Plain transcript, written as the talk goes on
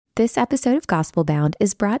This episode of Gospel Bound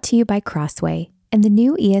is brought to you by Crossway and the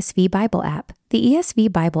new ESV Bible app. The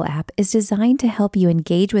ESV Bible app is designed to help you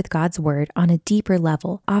engage with God's Word on a deeper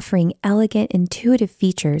level, offering elegant, intuitive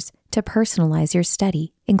features to personalize your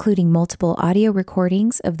study, including multiple audio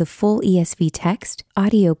recordings of the full ESV text,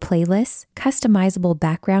 audio playlists, customizable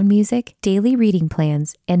background music, daily reading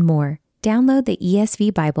plans, and more. Download the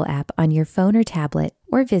ESV Bible app on your phone or tablet,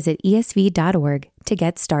 or visit esv.org to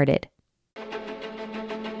get started.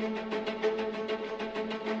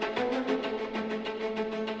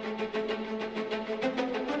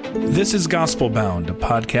 This is Gospel Bound, a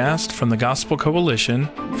podcast from the Gospel Coalition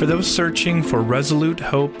for those searching for resolute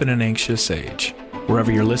hope in an anxious age.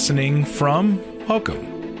 Wherever you're listening from,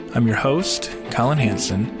 welcome. I'm your host, Colin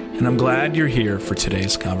Hanson, and I'm glad you're here for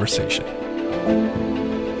today's conversation.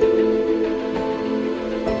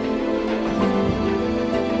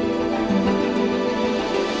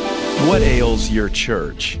 What ails your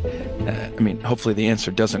church? Hopefully the answer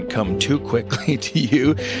doesn't come too quickly to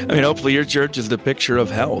you. Hopefully your church is the picture of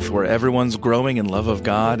health, where everyone's growing in love of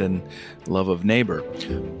God and love of neighbor.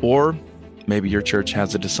 Or maybe your church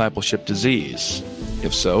has a discipleship disease.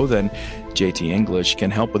 If so, then JT English can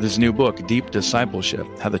help with his new book, Deep Discipleship: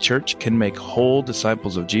 How the Church Can Make Whole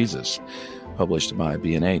Disciples of Jesus, published by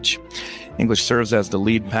B&H. English serves as the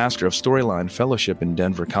lead pastor of Storyline Fellowship in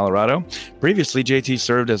Denver, Colorado. Previously, JT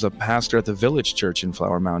served as a pastor at the Village Church in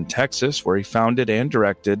Flower Mound, Texas, where he founded and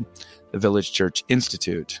directed the Village Church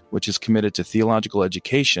Institute, which is committed to theological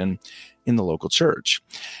education in the local church.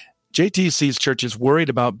 JT sees churches worried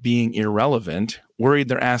about being irrelevant, worried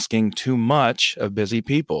they're asking too much of busy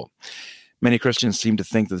people. Many Christians seem to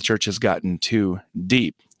think that the church has gotten too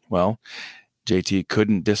deep. Well, JT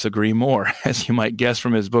couldn't disagree more. As you might guess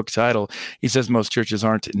from his book title, he says most churches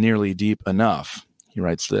aren't nearly deep enough. He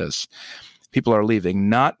writes this: people are leaving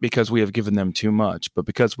not because we have given them too much, but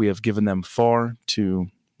because we have given them far too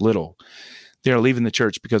little. They are leaving the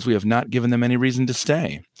church because we have not given them any reason to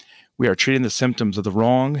stay. We are treating the symptoms of the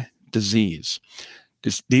wrong disease.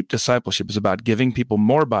 This deep discipleship is about giving people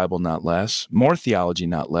more Bible, not less, more theology,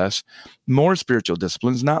 not less, more spiritual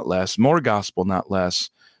disciplines, not less, more gospel, not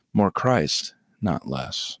less, more Christ, not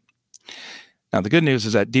less. Now, the good news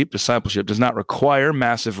is that deep discipleship does not require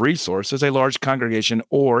massive resources, a large congregation,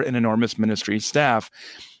 or an enormous ministry staff.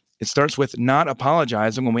 It starts with not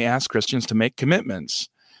apologizing when we ask Christians to make commitments.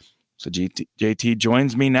 So JT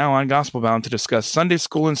joins me now on Gospel Bound to discuss Sunday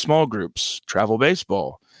school and small groups, travel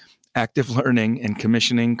baseball, active learning, and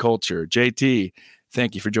commissioning culture. JT,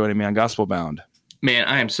 thank you for joining me on Gospel Bound. Man,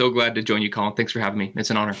 I am so glad to join you, Colin. Thanks for having me. It's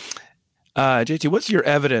an honor. JT, what's your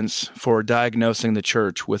evidence for diagnosing the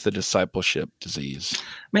church with a discipleship disease?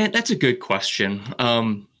 Man, that's a good question.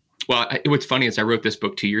 What's funny is I wrote this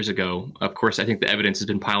book 2 years ago. Of course, I think the evidence has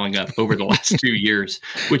been piling up over the last 2 years,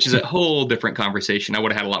 which is a whole different conversation. I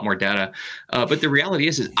would have had a lot more data. But the reality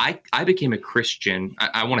is I became a Christian,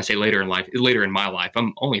 I want to say later in my life.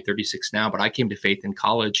 I'm only 36 now, but I came to faith in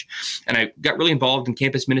college. And I got really involved in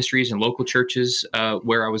campus ministries and local churches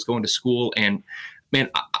where I was going to school. And man,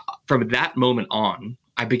 from that moment on,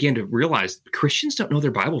 I began to realize Christians don't know their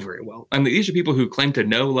Bible very well. I mean, these are people who claim to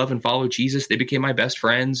know, love, and follow Jesus. They became my best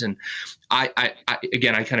friends. And I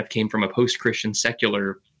kind of came from a post-Christian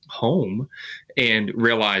secular home and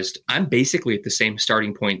realized I'm basically at the same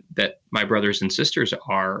starting point that my brothers and sisters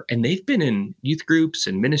are. And they've been in youth groups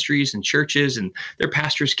and ministries and churches, and they're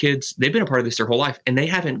pastors' kids. They've been a part of this their whole life, and they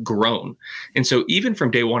haven't grown. And so even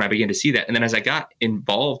from day one, I began to see that. And then as I got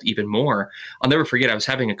involved even more, I'll never forget, I was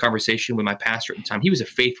having a conversation with my pastor at the time. He was a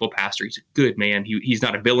faithful pastor. He's a good man. He's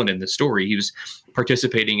not a villain in the story. He was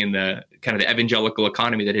participating in the kind of the evangelical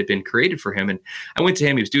economy that had been created for him. And I went to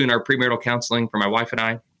him. He was doing our premarital counseling for my wife and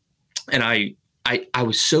I. And I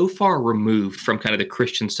was so far removed from kind of the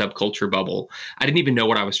Christian subculture bubble. I didn't even know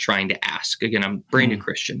what I was trying to ask. Again, I'm a brand new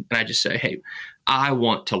Christian. And I just say, hey, I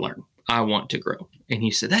want to learn. I want to grow. And he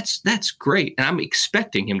said, that's great. And I'm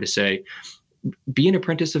expecting him to say, be an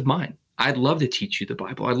apprentice of mine. I'd love to teach you the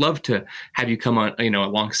Bible. I'd love to have you come on,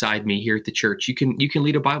 alongside me here at the church. You can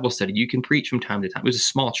lead a Bible study. You can preach from time to time. It was a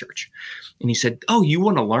small church. And he said, oh, you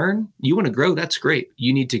want to learn? You want to grow? That's great.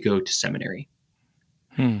 You need to go to seminary.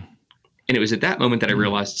 And it was at that moment that I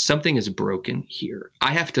realized something is broken here.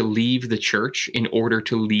 I have to leave the church in order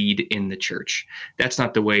to lead in the church. That's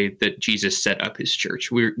not the way that Jesus set up his church.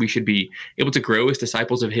 We should be able to grow as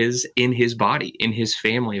disciples of his in his body, in his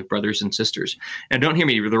family of brothers and sisters. And don't hear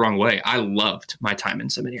me the wrong way. I loved my time in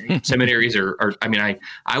seminary. Seminaries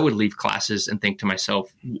I would leave classes and think to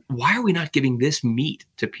myself, why are we not giving this meat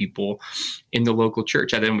to people in the local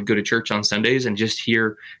church? I then would go to church on Sundays and just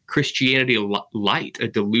hear Christianity light, a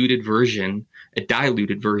diluted version a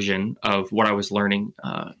diluted version of what I was learning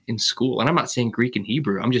in school. And I'm not saying Greek and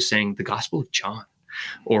Hebrew. I'm just saying the Gospel of John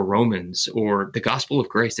or Romans or the Gospel of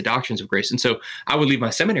Grace, the doctrines of grace. And so I would leave my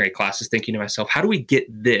seminary classes thinking to myself, how do we get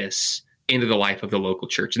this into the life of the local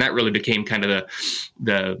church? And that really became kind of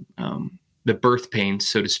the birth pains,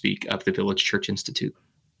 so to speak, of the Village Church Institute.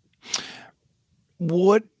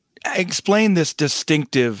 Explain this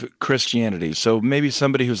distinctive Christianity. So maybe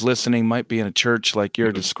somebody who's listening might be in a church like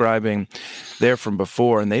you're describing there from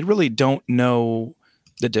before, and they really don't know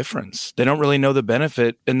the difference. They don't really know the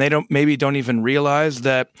benefit, and they don't even realize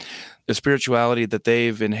that the spirituality that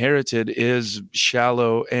they've inherited is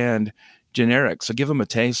shallow and generic. So give them a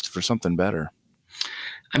taste for something better.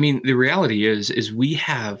 I mean, the reality is we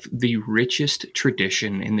have the richest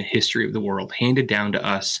tradition in the history of the world handed down to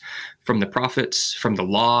us from the prophets, from the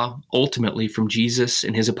law, ultimately from Jesus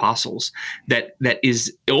and his apostles, that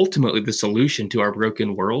is ultimately the solution to our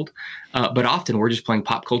broken world. But often we're just playing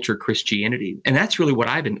pop culture Christianity. And that's really what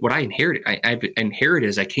I inherited. I've inherited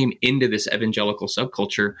as I came into this evangelical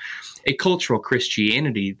subculture, a cultural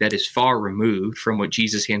Christianity that is far removed from what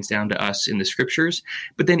Jesus hands down to us in the scriptures,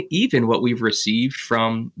 but then even what we've received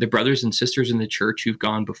from the brothers and sisters in the church who've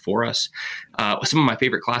gone before us. Some of my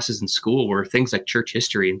favorite classes in school were things like church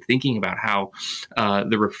history and thinking about how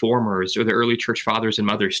the reformers or the early church fathers and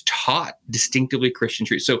mothers taught distinctively Christian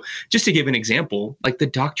truth. So just to give an example, like the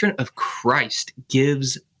doctrine of Christ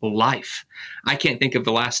gives life. I can't think of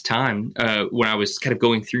the last time when I was kind of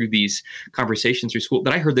going through these conversations through school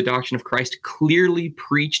that I heard the doctrine of Christ clearly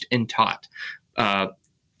preached and taught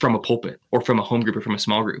from a pulpit or from a home group or from a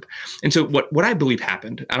small group. And so what I believe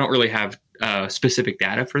happened, I don't really have specific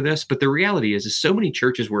data for this, but the reality is so many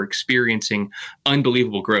churches were experiencing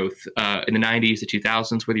unbelievable growth in the 90s, the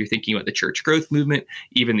 2000s, whether you're thinking about the church growth movement,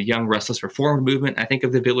 even the young restless reformed movement. I think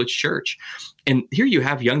of the Village Church. And here you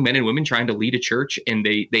have young men and women trying to lead a church, and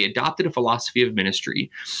they adopted a philosophy of ministry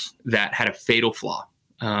that had a fatal flaw.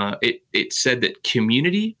 It said that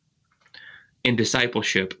community and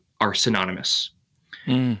discipleship are synonymous.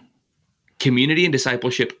 Community and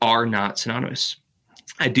discipleship are not synonymous.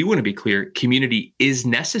 I do want to be clear, community is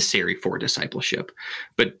necessary for discipleship,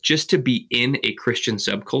 but just to be in a Christian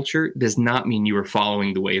subculture does not mean you are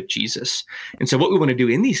following the way of Jesus. And so what we want to do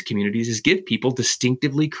in these communities is give people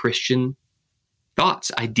distinctively Christian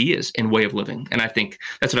thoughts, ideas, and way of living. And I think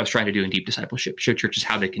that's what I was trying to do in Deep Discipleship, show churches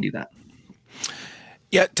how they can do that.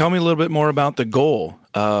 Yeah, tell me a little bit more about the goal.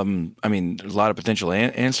 I mean, there's a lot of potential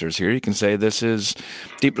answers here. You can say this is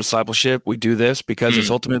deep discipleship. We do this because it's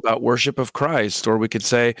ultimately about worship of Christ. Or we could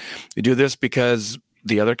say we do this because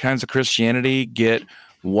the other kinds of Christianity get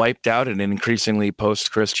wiped out in an increasingly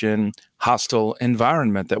post-Christian hostile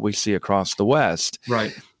environment that we see across the West.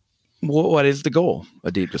 Right. What is the goal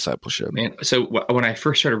of deep discipleship? Man, so when I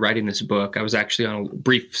first started writing this book, I was actually on a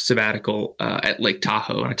brief sabbatical at Lake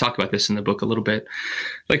Tahoe, and I talk about this in the book a little bit.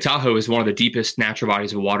 Lake Tahoe is one of the deepest natural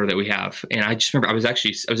bodies of water that we have, and I just remember I was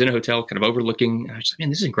in a hotel, kind of overlooking. I was like, man,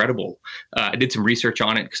 this is incredible. I did some research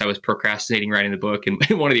on it because I was procrastinating writing the book, and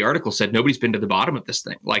one of the articles said nobody's been to the bottom of this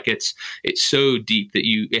thing. Like it's so deep that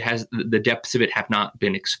it has the depths of it have not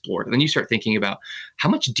been explored. And then you start thinking about how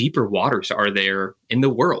much deeper waters are there in the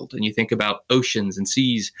world, and you think about oceans and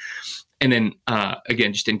seas. And then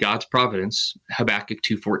again, just in God's providence, Habakkuk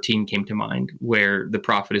 2:14 came to mind, where the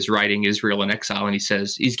prophet is writing Israel in exile, and he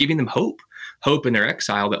says he's giving them hope in their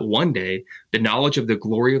exile, that one day the knowledge of the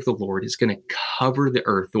glory of the Lord is going to cover the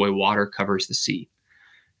earth the way water covers the sea.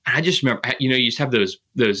 And I just remember, you just have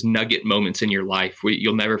those nugget moments in your life where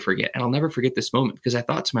you'll never forget. And I'll never forget this moment because I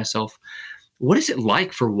thought to myself, what is it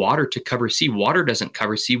like for water to cover sea? Water doesn't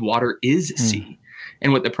cover sea. Water is sea.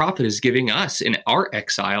 And what the prophet is giving us in our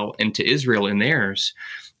exile and to Israel in theirs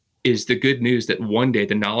is the good news that one day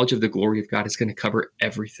the knowledge of the glory of God is going to cover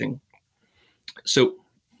everything. So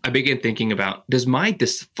I began thinking about, does my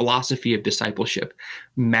philosophy of discipleship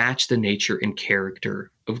match the nature and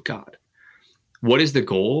character of God? What is the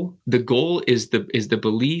goal? The goal is the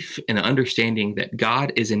belief and the understanding that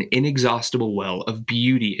God is an inexhaustible well of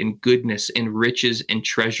beauty and goodness and riches and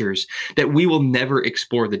treasures that we will never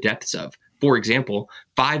explore the depths of. For example,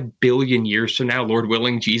 5 billion years from now, Lord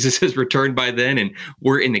willing, Jesus has returned by then, and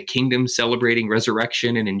we're in the kingdom celebrating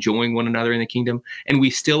resurrection and enjoying one another in the kingdom, and we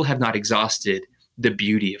still have not exhausted the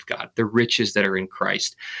beauty of God, the riches that are in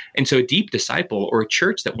Christ. And so a deep disciple or a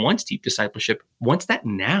church that wants deep discipleship wants that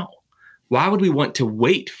now. Why would we want to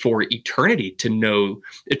wait for eternity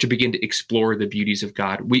to begin to explore the beauties of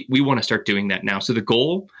God? We want to start doing that now. So the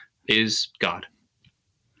goal is God.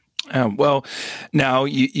 Well, now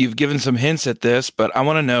you've given some hints at this, but I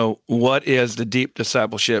want to know, what is the Deep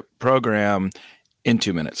Discipleship program in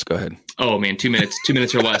 2 minutes? Go ahead. Oh man, 2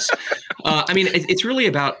 minutes or less. I mean, it's really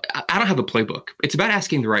about, I don't have a playbook. It's about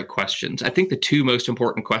asking the right questions. I think the two most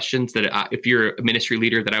important questions that if you're a ministry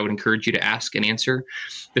leader that I would encourage you to ask and answer,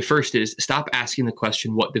 the first is stop asking the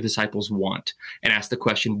question, what do disciples want? And ask the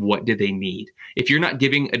question, what do they need? If you're not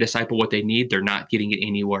giving a disciple what they need, they're not getting it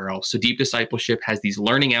anywhere else. So deep discipleship has these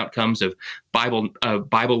learning outcomes of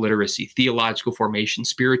Bible literacy, theological formation,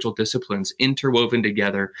 spiritual disciplines interwoven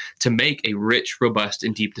together to make a rich, robust,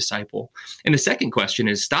 and deep disciple. And the second question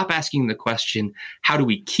is stop asking the question, how do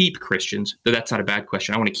we keep Christians? Though that's not a bad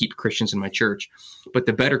question. I want to keep Christians in my church. But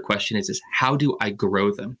the better question is how do I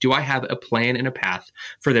grow them? Do I have a plan and a path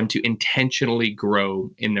for them to intentionally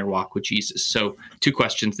grow in their walk with Jesus? So 2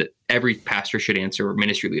 questions that every pastor should answer or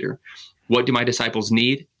ministry leader. What do my disciples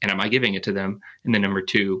need? And am I giving it to them? And then number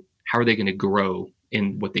 2, how are they going to grow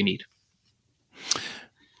in what they need?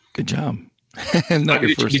 Good job. Not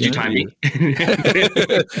your first. Did you time me?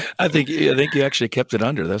 I think you actually kept it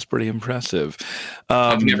under. That's pretty impressive.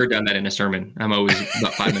 I've never done that in a sermon. I'm always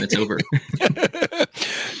about 5 minutes over.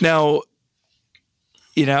 Now,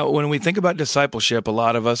 when we think about discipleship, a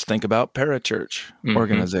lot of us think about parachurch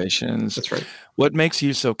organizations. That's right. What makes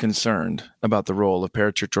you so concerned about the role of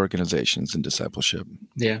parachurch organizations in discipleship?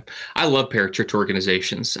 Yeah, I love parachurch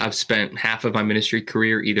organizations. I've spent half of my ministry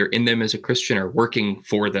career either in them as a Christian or working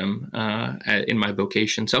for them in my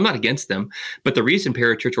vocation. So I'm not against them. But the reason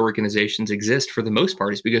parachurch organizations exist for the most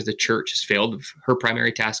part is because the church has failed of her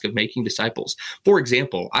primary task of making disciples. For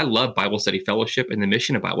example, I love Bible Study Fellowship and the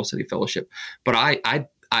mission of Bible Study Fellowship, but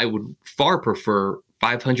I would far prefer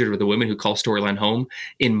 500 of the women who call Storyline home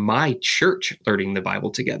in my church learning the Bible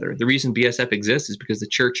together. The reason BSF exists is because the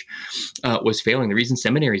church was failing. The reason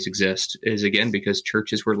seminaries exist is, again, because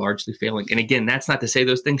churches were largely failing. And again, that's not to say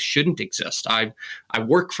those things shouldn't exist. I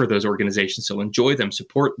work for those organizations, so enjoy them,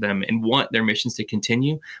 support them, and want their missions to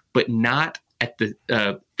continue, but not at the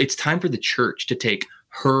it's time for the church to take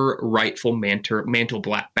her rightful mantle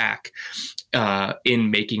back in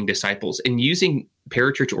making disciples and using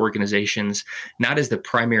parachurch organizations not as the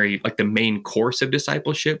primary, like the main course of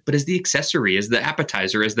discipleship, but as the accessory, as the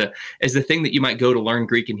appetizer, as the thing that you might go to learn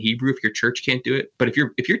Greek and Hebrew if your church can't do it. But if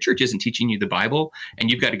your church isn't teaching you the Bible and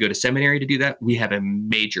you've got to go to seminary to do that, we have a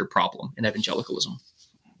major problem in evangelicalism.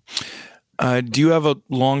 Do you have a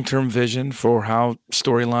long-term vision for how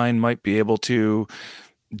Storyline might be able to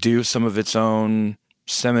do some of its own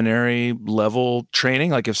seminary level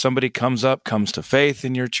training? Like if somebody comes to faith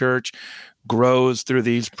in your church, grows through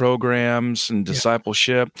these programs and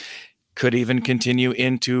discipleship, could even continue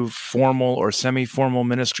into formal or semi-formal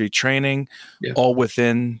ministry training, all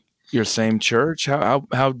within your same church? How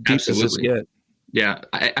deep Absolutely. Does this get? Yeah,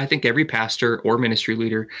 I think every pastor or ministry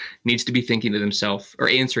leader needs to be thinking to themselves or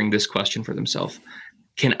answering this question for themselves.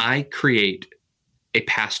 Can I create a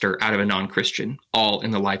pastor out of a non-Christian, all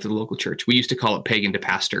in the life of the local church? We used to call it pagan to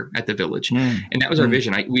pastor at the Village. And that was our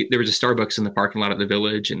vision. There was a Starbucks in the parking lot at the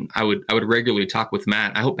Village, and I would regularly talk with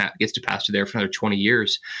Matt. I hope Matt gets to pastor there for another 20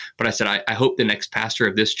 years. But I said, I hope the next pastor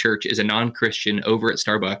of this church is a non-Christian over at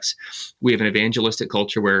Starbucks. We have an evangelistic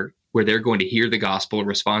culture where they're going to hear the gospel,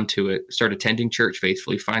 respond to it, start attending church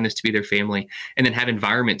faithfully, find this to be their family, and then have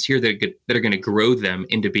environments here that are going to grow them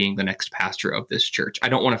into being the next pastor of this church. I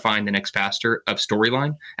don't want to find the next pastor of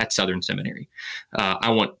Storyline at Southern Seminary.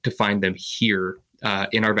 I want to find them here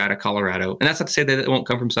in Arvada, Colorado. And that's not to say that it won't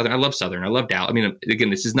come from Southern. I love Southern. I love Dallas. I mean,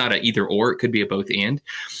 again, this is not an either or. It could be a both and.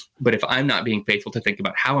 But if I'm not being faithful to think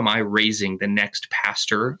about how am I raising the next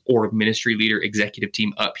pastor or ministry leader executive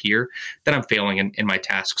team up here, then I'm failing in my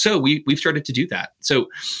task. So we've started to do that. So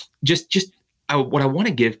what I want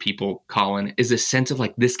to give people, Colin, is a sense of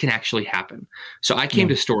like, this can actually happen. So I came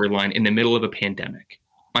to Storyline in the middle of a pandemic.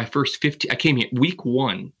 I came here week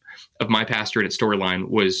 1 of my pastorate at Storyline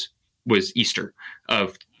was Easter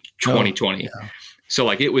of 2020. So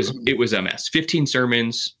like it was a mess. 15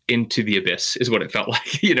 sermons into the abyss is what it felt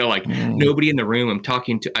like. Nobody in the room. I'm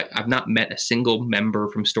talking to. I've not met a single member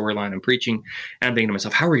from Storyline. I'm preaching, and I'm thinking to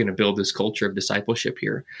myself, how are we going to build this culture of discipleship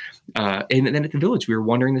here? And then at the Village, we were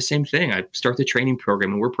wondering the same thing. I start the training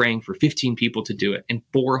program, and we're praying for 15 people to do it, and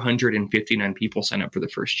 459 people sign up for the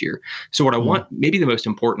first year. So what I want, maybe the most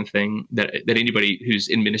important thing that anybody who's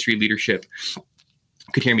in ministry leadership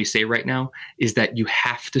could hear me say right now is that you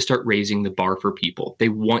have to start raising the bar for people. They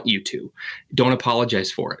want you to. Don't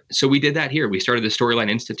apologize for it. So we did that here. We started the Storyline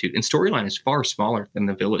Institute, and Storyline is far smaller than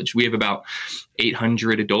the Village. We have about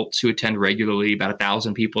 800 adults who attend regularly, about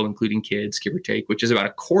 1,000 people, including kids, give or take, which is about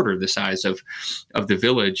a quarter the size of the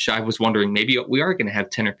Village. I was wondering, maybe we are going to have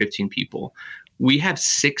 10 or 15 people. We have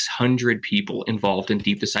 600 people involved in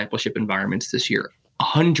deep discipleship environments this year.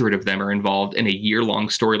 100 of them are involved in a year-long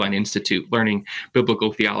Storyline Institute, learning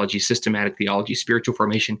biblical theology, systematic theology, spiritual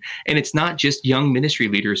formation. And it's not just young ministry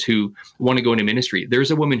leaders who want to go into ministry.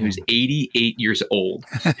 There's a woman who's 88 years old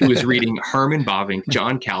who is reading Herman Bavinck,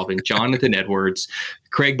 John Calvin, Jonathan Edwards,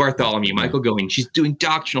 Craig Bartholomew, Michael Going. She's doing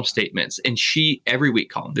doctrinal statements. And she, every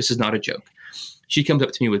week, Colin, this is not a joke, she comes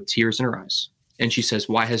up to me with tears in her eyes. And she says,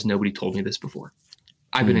 why has nobody told me this before?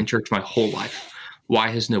 I've been in church my whole life. Why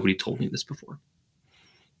has nobody told me this before?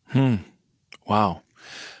 Wow.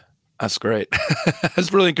 That's great.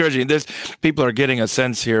 That's really encouraging. People are getting a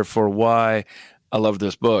sense here for why I love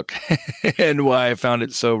this book and why I found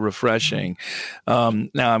it so refreshing.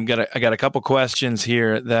 Now I got a couple questions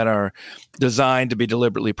here that are designed to be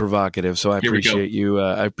deliberately provocative. So I appreciate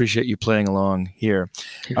you playing along here.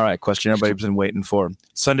 All right. Question everybody's been waiting for: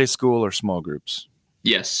 Sunday school or small groups?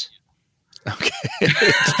 Yes. Okay.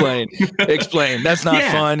 Explain. That's not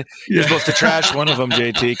fun. You're supposed to trash one of them,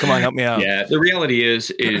 JT. Come on, help me out. Yeah. The reality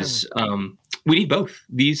is we need both.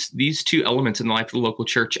 These two elements in the life of the local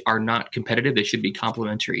church are not competitive. They should be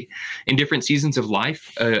complementary. In different seasons of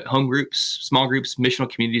life, home groups, small groups, missional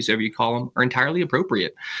communities, whatever you call them, are entirely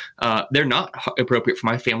appropriate. They're not appropriate for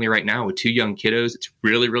my family right now with 2 young kiddos. It's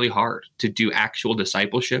really, really hard to do actual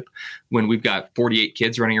discipleship when we've got 48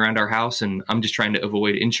 kids running around our house, and I'm just trying to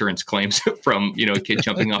avoid insurance claims from a kid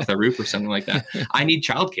jumping off the roof or something like that. I need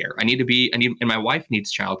childcare. And my wife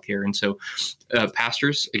needs childcare. And so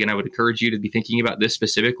pastors, again, I would encourage you to be thinking about this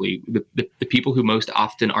specifically. The people who most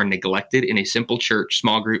often are neglected in a simple church,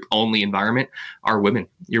 small group only environment are women.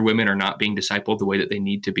 Your women are not being discipled the way that they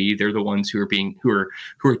need to be. They're the ones who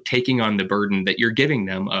are taking on the burden that you're giving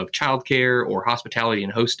them of childcare or hospitality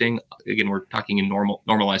and hosting. Again, we're talking in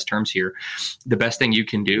normalized terms here. The best thing you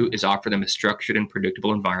can do is offer them a structured and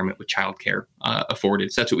predictable environment with childcare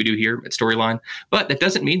afforded. So that's what we do here at Storyline. But that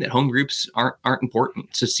doesn't mean that home groups aren't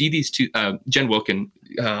important. So see these two. Jen Wilkin,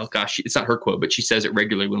 it's not her quote, but she says it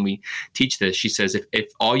regularly when we teach this. She says, if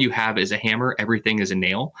all you have is a hammer, everything is a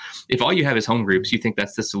nail. If all you have is home groups, you think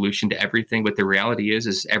that's the solution to everything. But the reality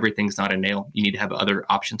is everything's not a nail. You need to have other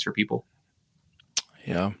options for people.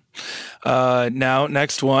 Yeah. Now,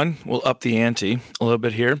 next one, we'll up the ante a little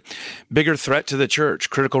bit here. Bigger threat to the church,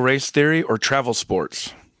 critical race theory or travel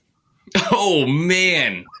sports? Oh,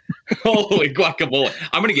 man. Holy guacamole.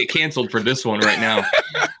 I'm going to get canceled for this one right now.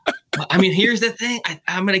 I mean, here's the thing.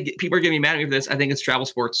 People are going to be mad at me for this. I think it's travel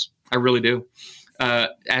sports. I really do.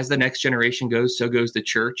 As the next generation goes, so goes the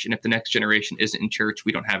church. And if the next generation isn't in church,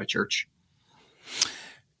 we don't have a church.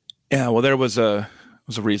 Yeah, well, there was a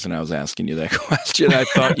reason I was asking you that question. I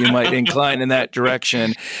thought you might incline in that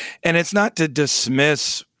direction. And it's not to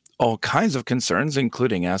dismiss all kinds of concerns,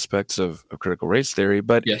 including aspects of critical race theory,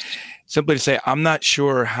 but simply to say, I'm not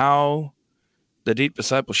sure how the deep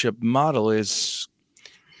discipleship model is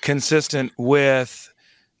consistent with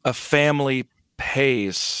a family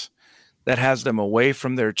pace that has them away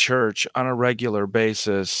from their church on a regular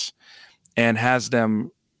basis and has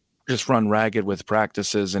them just run ragged with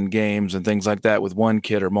practices and games and things like that with one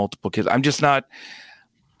kid or multiple kids. I'm just not,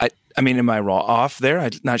 I mean, am I off there?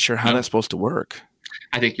 I'm not sure how that's supposed to work.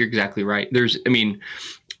 I think you're exactly right.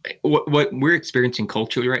 What we're experiencing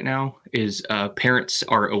culturally right now is parents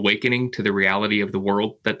are awakening to the reality of the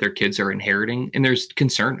world that their kids are inheriting, and there's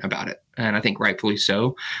concern about it. And I think rightfully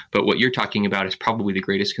so. But what you're talking about is probably the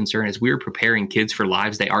greatest concern is we're preparing kids for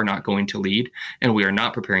lives they are not going to lead, and we are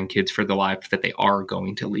not preparing kids for the life that they are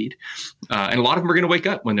going to lead. And a lot of them are going to wake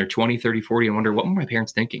up when they're 20, 30, 40 and wonder, what were my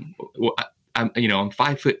parents thinking? I'm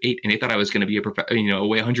 5'8" and they thought I was going to be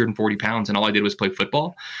weigh 140 pounds, and all I did was play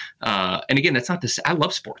football. And again, that's not to say I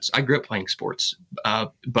love sports. I grew up playing sports.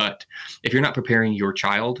 But if you're not preparing your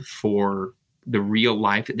child for the real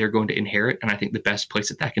life that they're going to inherit, and I think the best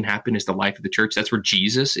place that can happen is the life of the church. That's where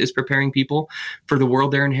Jesus is preparing people for the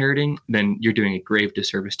world they're inheriting. Then you're doing a grave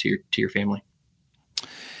disservice to your family.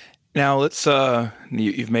 Now let's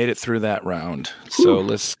you've made it through that round. So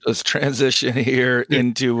let's transition here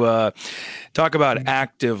into talk about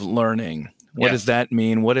active learning. What does that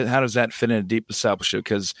mean? How does that fit into deep discipleship?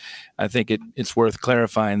 Because I think it's worth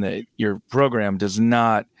clarifying that your program is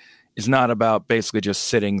not about basically just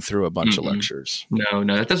sitting through a bunch of lectures. No,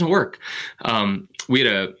 that doesn't work. We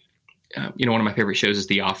had one of my favorite shows is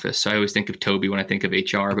The Office. So I always think of Toby when I think of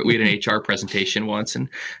HR, but we had an HR presentation once, and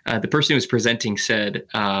the person who was presenting said,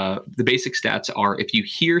 the basic stats are, if you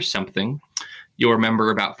hear something, you'll remember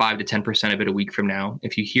about 5 to 10% of it a week from now.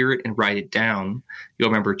 If you hear it and write it down, you'll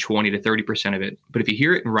remember 20 to 30% of it. But if you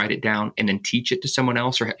hear it and write it down and then teach it to someone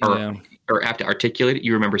else or or have to articulate it,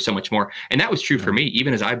 you remember so much more. And that was true for me.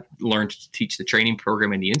 Even as I learned to teach the training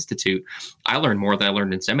program in the Institute, I learned more than I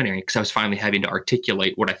learned in seminary because I was finally having to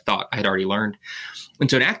articulate what I thought I had already learned. And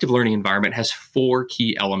so an active learning environment has 4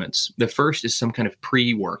 key elements. The first is some kind of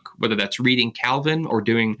pre-work, whether that's reading Calvin or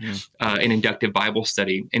doing an inductive Bible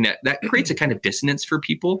study. And that creates a kind of dissonance for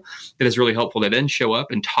people that is really helpful to then show up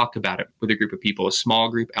and talk about it with a group of people, a small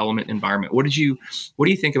group element environment. What do you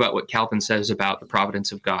think about what Calvin says about the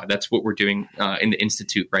providence of God? That's what we're doing in the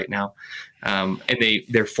Institute right now. And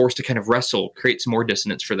they're forced to kind of wrestle, create some more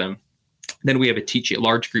dissonance for them. Then we have a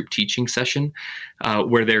large group teaching session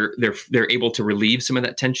where they're able to relieve some of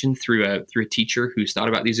that tension through a teacher who's thought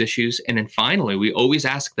about these issues. And then finally, we always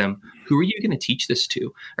ask them, who are you going to teach this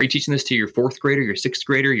to? Are you teaching this to your 4th grader, your 6th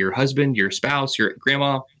grader, your husband, your spouse, your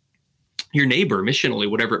grandma, your neighbor, missionally,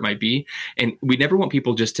 whatever it might be? And we never want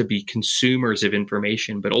people just to be consumers of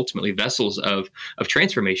information, but ultimately vessels of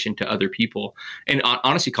transformation to other people. And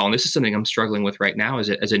honestly, Colin, this is something I'm struggling with right now as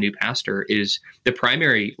a new pastor, is the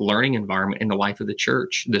primary learning environment in the life of the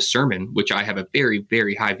church. The sermon, which I have a very,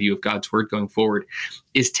 very high view of God's word going forward,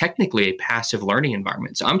 is technically a passive learning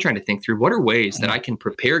environment. So I'm trying to think through what are ways that I can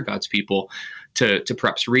prepare God's people to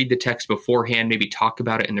perhaps read the text beforehand, maybe talk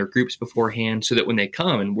about it in their groups beforehand, so that when they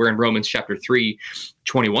come, and we're in Romans chapter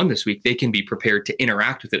 3:21 this week, they can be prepared to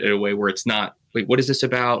interact with it in a way where it's not, wait, what is this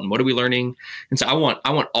about? And what are we learning? And so I want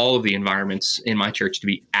all of the environments in my church to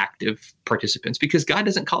be active participants, because God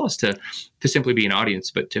doesn't call us to simply be an audience,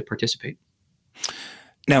 but to participate.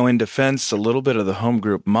 Now, in defense, a little bit of the home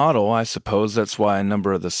group model, I suppose that's why a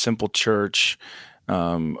number of the simple church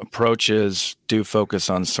approaches do focus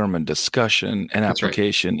on sermon discussion and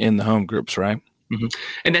application in the home groups, right? Mm-hmm.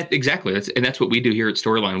 And that's what we do here at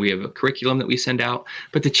Storyline. We have a curriculum that we send out,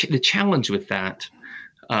 but the challenge with that,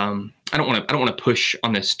 I don't want to push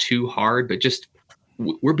on this too hard, but just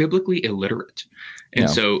we're biblically illiterate. And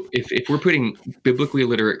so if we're putting biblically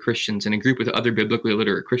illiterate Christians in a group with other biblically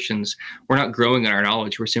illiterate Christians, we're not growing in our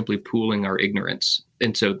knowledge. We're simply pooling our ignorance.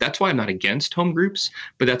 And so that's why I'm not against home groups,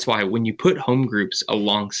 but that's why when you put home groups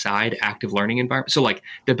alongside active learning environments, so like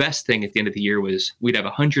the best thing at the end of the year was we'd have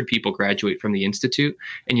 100 people graduate from the Institute,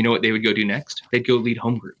 and you know what they would go do next? They'd go lead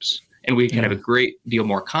home groups. And we can have a great deal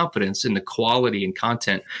more confidence in the quality and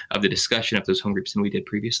content of the discussion of those home groups than we did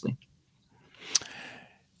previously.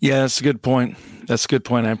 Yeah, that's a good point.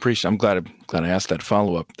 I'm glad I asked that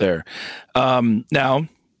follow-up there. Now,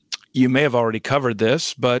 you may have already covered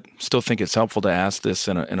this, but still think it's helpful to ask this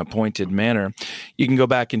in a pointed manner. You can go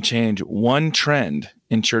back and change one trend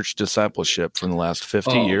in church discipleship from the last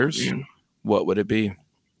 50 years. Man. What would it be?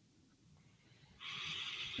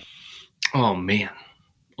 Oh, man.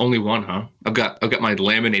 Only one, huh? I've got my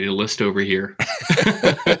laminated list over here.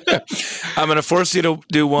 I'm going to force you to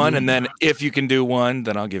do one, and then if you can do one,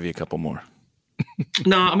 then I'll give you a couple more.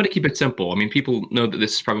 No, I'm going to keep it simple. I mean, people know that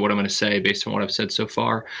this is probably what I'm going to say based on what I've said so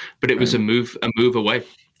far, but it was a move away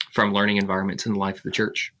from learning environments in the life of the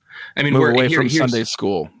church. I mean, move away from Sunday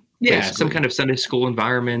school. Yeah, basically. Some kind of Sunday school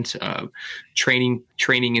environment, training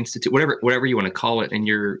institute, whatever you want to call it in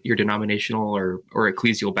your denominational or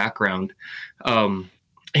ecclesial background.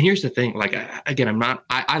 And here's the thing, like, again,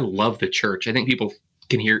 I love the church. I think people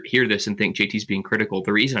can hear this and think JT's being critical.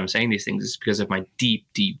 The reason I'm saying these things is because of my deep,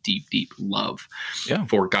 deep, deep, deep love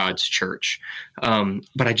for God's church.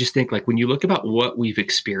 But I just think, like, when you look about what we've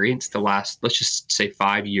experienced the last, let's just say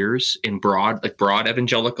 5 years in broad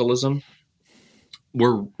evangelicalism,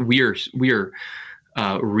 we are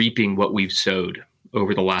reaping what we've sowed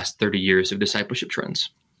over the last 30 years of discipleship trends.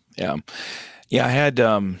 Yeah. I had,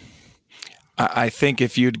 I think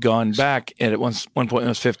if you'd gone back and at one point it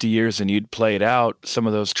was 50 years and you'd played out some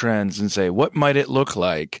of those trends and say, what might it look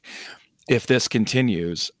like if this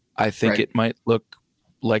continues? I think it might look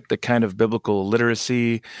like the kind of biblical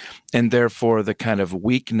literacy and therefore the kind of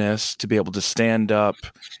weakness to be able to stand up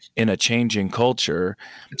in a changing culture.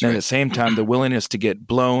 And at the same time, the willingness to get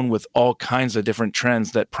blown with all kinds of different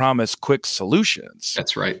trends that promise quick solutions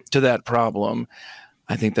to that problem.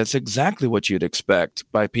 I think that's exactly what you'd expect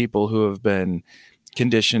by people who have been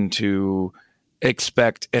conditioned to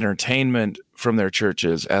expect entertainment from their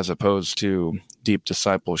churches as opposed to deep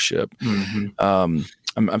discipleship. Mm-hmm.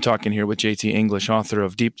 I'm talking here with JT English, author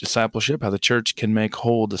of Deep Discipleship, How the Church Can Make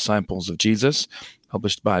Whole Disciples of Jesus,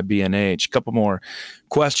 published by B&H. A couple more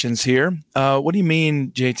questions here. What do you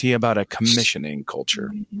mean, JT, about a commissioning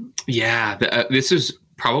culture? Yeah, this is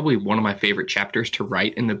probably one of my favorite chapters to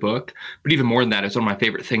write in the book, but even more than that, it's one of my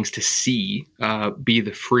favorite things to see be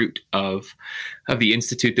the fruit of the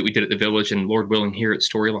institute that we did at the Village, and Lord willing here at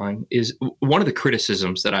Storyline. Is one of the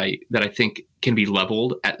criticisms that I think can be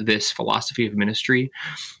leveled at this philosophy of ministry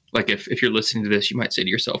Like if you're listening to this, you might say to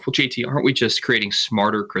yourself, well, JT, aren't we just creating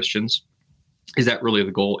smarter Christians? Is that really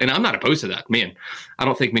the goal? And I'm not opposed to that, man. I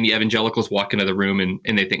don't think many evangelicals walk into the room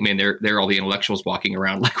and they think, man, they're all the intellectuals walking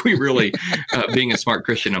around. Like we really, being a smart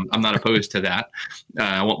Christian, I'm not opposed to that.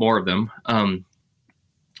 I want more of them.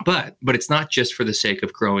 But it's not just for the sake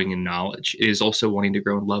of growing in knowledge. It is also wanting to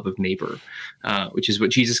grow in love of neighbor, which is what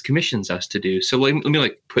Jesus commissions us to do. So let me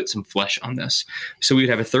like put some flesh on this. So we would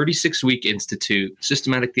have a 36-week institute,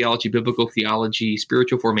 systematic theology, biblical theology,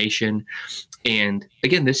 spiritual formation. And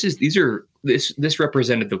again, this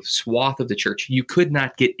represented the swath of the church. You could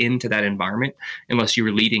not get into that environment unless you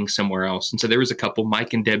were leading somewhere else. And so there was a couple,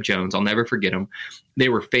 Mike and Deb Jones, I'll never forget them. They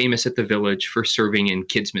were famous at the Village for serving in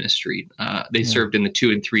kids ministry. They served in the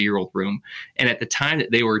 2 and 3-year-old room. And at the time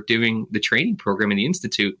that they were doing the training program in the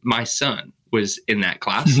Institute, my son was in that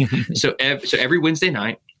class. So every Wednesday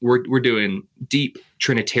night, we're doing deep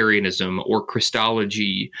Trinitarianism or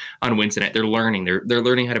Christology on Wednesday night. They're learning. They're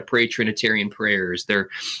learning how to pray Trinitarian prayers. They're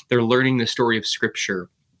learning the story of Scripture.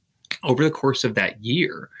 Over the course of that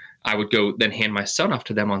year, I would go then hand my son off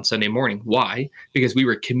to them on Sunday morning. Why? Because we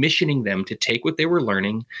were commissioning them to take what they were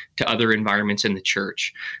learning to other environments in the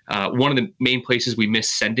church. One of the main places we miss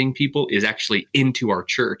sending people is actually into our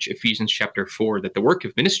church. Ephesians chapter 4, that the work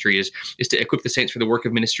of ministry is to equip the saints for the work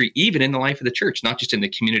of ministry, even in the life of the church, not just in the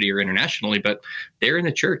community or internationally, but they're in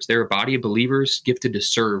the church. They're a body of believers gifted to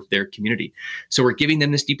serve their community. So we're giving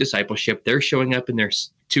them this deep discipleship. They're showing up in their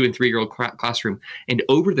 2 and 3-year-old classroom. And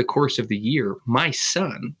over the course of the year, my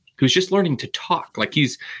son, who's just learning to talk, like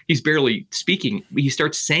he's barely speaking, he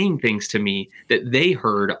starts saying things to me that they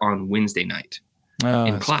heard on Wednesday night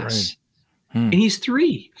in class. And he's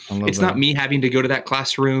 3. It's not me having to go to that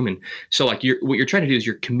classroom. And so like what you're trying to do is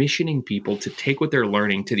you're commissioning people to take what they're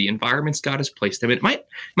learning to the environments God has placed them in. It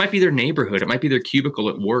might be their neighborhood. It might be their cubicle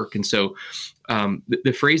at work. And so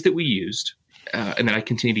the phrase that we used and that I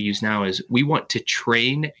continue to use now is we want to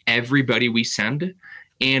train everybody we send,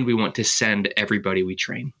 and we want to send everybody we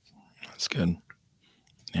train. That's good.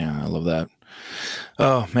 Yeah, I love that.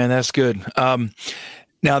 Oh, man, that's good.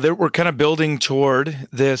 Now that we're kind of building toward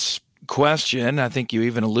this question, I think you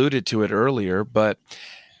even alluded to it earlier, but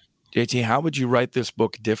JT, how would you write this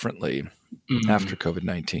book differently after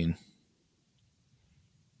COVID-19?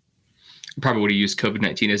 Probably would have used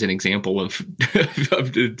COVID-19 as an example of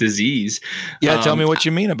the disease. Yeah, tell me what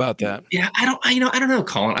you mean about that. Yeah, I don't know,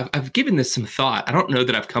 Colin. I've given this some thought. I don't know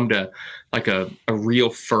that I've come to like a real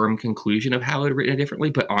firm conclusion of how I'd written it differently.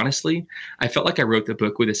 But honestly, I felt like I wrote the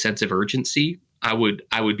book with a sense of urgency. I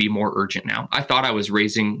would be more urgent now. I thought I was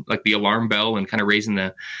raising like the alarm bell and kind of raising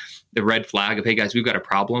the red flag of, hey guys, we've got a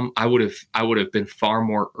problem. I would have been far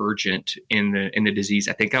more urgent in the disease.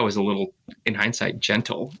 I think I was a little, in hindsight,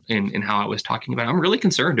 gentle in how I was talking about it. I'm really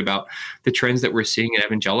concerned about the trends that we're seeing in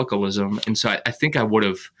evangelicalism. And so I think I would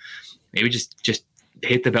have maybe just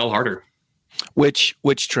hit the bell harder. Which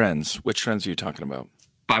trends? Which trends are you talking about?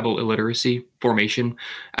 Bible illiteracy, formation.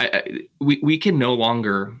 We can no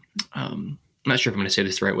longer, I'm not sure if I'm going to say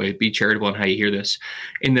this the right way, be charitable in how you hear this.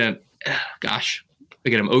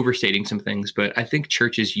 Again, I'm overstating some things, but I think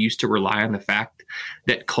churches used to rely on the fact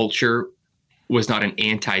that culture was not an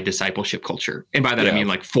anti-discipleship culture. And by that, I mean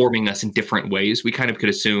like forming us in different ways. We kind of could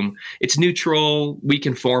assume it's neutral, we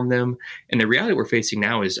can form them. And the reality we're facing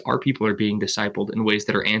now is our people are being discipled in ways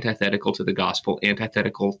that are antithetical to the gospel,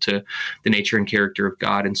 antithetical to the nature and character of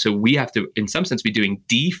God. And so we have to, in some sense, be doing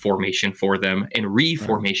deformation for them and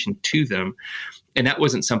reformation to them. And that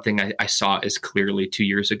wasn't something I saw as clearly 2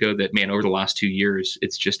 years ago. That, man, over the last 2 years,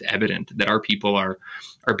 it's just evident that our people are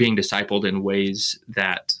being discipled in ways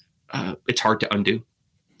that it's hard to undo.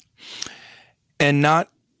 And not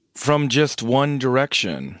from just one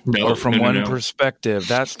direction or from one perspective.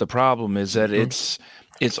 That's the problem, is that it's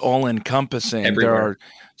all encompassing. Everywhere. There are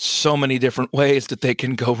so many different ways that they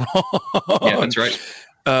can go wrong. Yeah, that's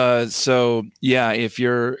right. So yeah, if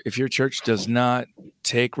your church does not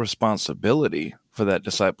take responsibility for that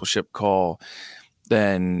discipleship call,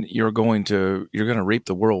 then you're going to reap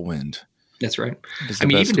the whirlwind. That's right. I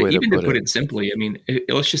mean, even to put it simply, I mean,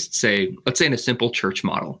 let's say in a simple church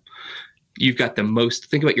model, you've got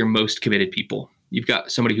think about your most committed people. You've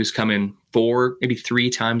got somebody who's coming 4, maybe 3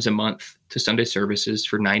 times a month to Sunday services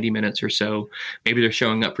for 90 minutes or so. Maybe they're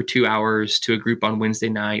showing up for 2 hours to a group on Wednesday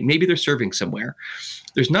night. Maybe they're serving somewhere.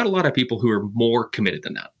 There's not a lot of people who are more committed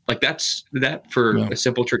than that. Like that for a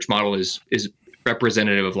simple church model is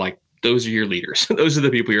representative of like, those are your leaders. Those are the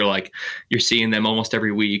people you're seeing them almost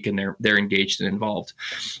every week, and they're engaged and involved.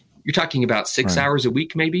 You're talking about 6 hours a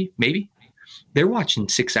week, maybe. they're watching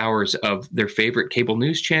 6 hours of their favorite cable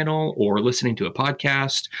news channel or listening to a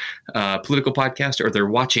podcast, political podcast, or they're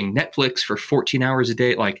watching Netflix for 14 hours a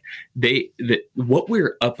day. Like what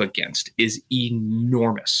we're up against is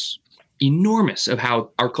enormous of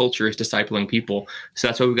how our culture is discipling people. So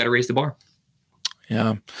that's why we've got to raise the bar.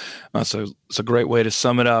 Yeah, it's a great way to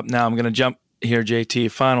sum it up. Now I'm going to jump here,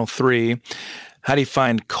 JT. Final three. How do you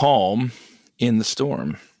find calm in the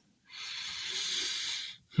storm?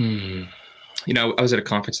 I was at a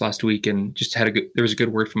conference last week and just there was a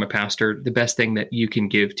good word from a pastor. The best thing that you can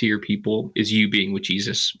give to your people is you being with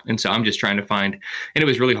Jesus. And so I'm just trying to find, and it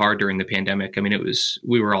was really hard during the pandemic. I mean,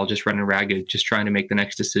 we were all just running ragged, just trying to make the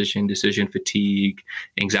next decision fatigue,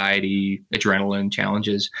 anxiety, adrenaline,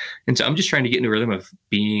 challenges. And so I'm just trying to get into a rhythm of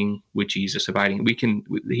being with Jesus, abiding.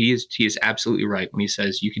 He is absolutely right when he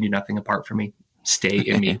says, you can do nothing apart from me. Stay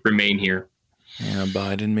in me, remain here. Yeah,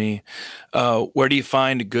 abide in me. Where do you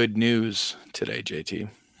find good news today, JT?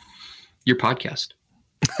 Your podcast.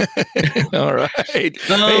 All right. Hey,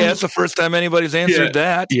 that's the first time anybody's answered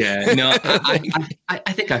that. Yeah. No,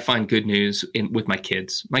 I think I find good news with my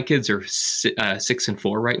kids. My kids are 6 and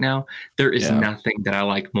 4 right now. There is nothing that I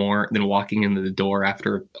like more than walking into the door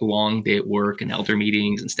after a long day at work and elder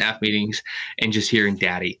meetings and staff meetings and just hearing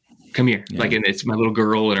Daddy. Come here. Yeah. Like, and it's my little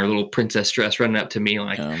girl in her little princess dress running up to me.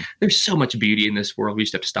 Like, there's so much beauty in this world. We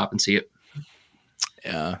just have to stop and see it.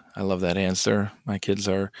 Yeah. I love that answer. My kids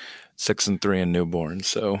are 6 and 3 and newborn.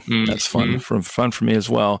 So that's fun for me as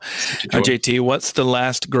well. JT, what's the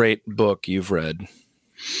last great book you've read?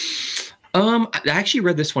 I actually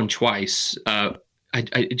read this one twice.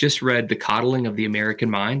 I just read The Coddling of the American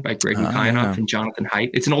Mind by Greg McKeinoff and Jonathan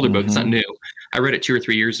Haidt. It's an older book. It's not new. I read it 2 or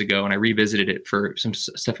 3 years ago, and I revisited it for some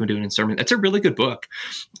stuff I'm doing in sermon. It's a really good book.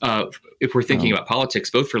 If we're thinking about politics,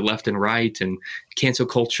 both for left and right and cancel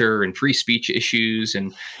culture and free speech issues.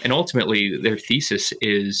 And ultimately, their thesis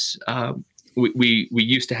is we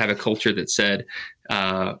used to have a culture that said,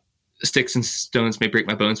 sticks and stones may break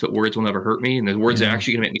my bones, but words will never hurt me. And the words are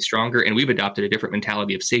actually going to make me stronger. And we've adopted a different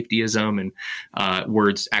mentality of safetyism and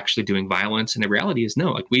words actually doing violence. And the reality is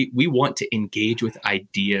no, like we want to engage with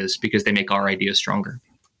ideas because they make our ideas stronger.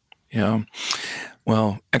 Yeah.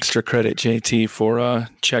 Well, extra credit, JT, for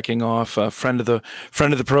checking off. Friend of the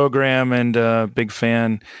program and big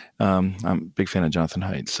fan. I'm a big fan of Jonathan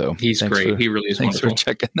Haidt. So he's great. He really is. Thanks wonderful. for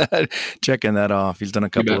checking that off. He's done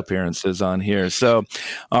a couple appearances on here. So,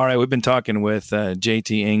 all right, we've been talking with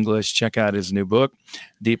JT English. Check out his new book,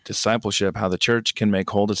 Deep Discipleship: How the Church Can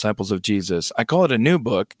Make Whole Disciples of Jesus. I call it a new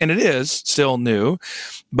book, and it is still new,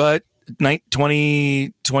 but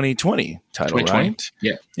 2020 title, 2020. Right?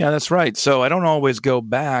 Yeah, that's right. So I don't always go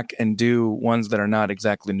back and do ones that are not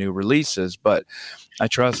exactly new releases, but I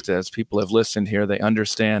trust as people have listened here, they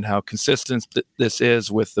understand how consistent this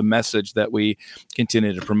is with the message that we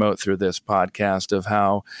continue to promote through this podcast of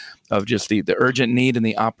just the urgent need and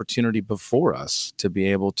the opportunity before us to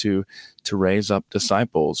be able to raise up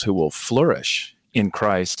disciples who will flourish in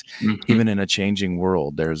Christ, even in a changing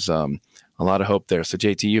world. There's a lot of hope there. So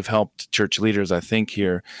JT, you've helped church leaders, I think,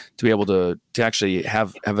 here to be able to actually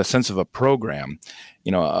have a sense of a program,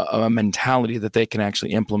 a mentality that they can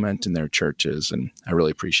actually implement in their churches. And I really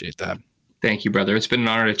appreciate that. Thank you, brother. It's been an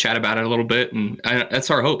honor to chat about it a little bit. And that's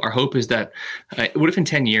our hope. Our hope is that what if in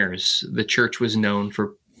 10 years, the church was known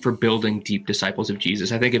for building deep disciples of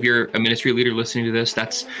Jesus? I think if you're a ministry leader listening to this,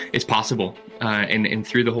 it's possible. And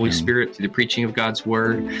through the Holy Spirit, through the preaching of God's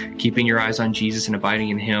word, keeping your eyes on Jesus and abiding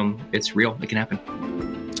in him, it's real. It can happen.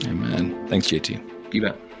 Amen. Thanks, JT. You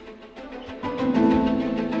bet.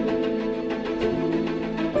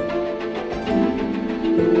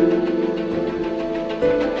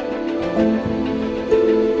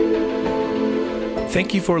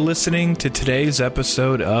 Thank you for listening to today's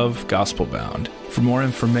episode of Gospel Bound. For more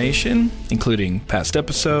information, including past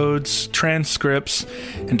episodes, transcripts,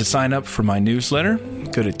 and to sign up for my newsletter,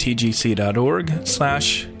 go to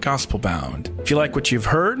tgc.org/gospelbound. If you like what you've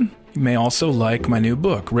heard, you may also like my new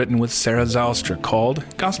book written with Sarah Zylstra called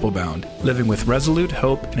Gospel Bound: Living with Resolute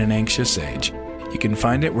Hope in an Anxious Age. You can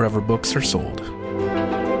find it wherever books are sold.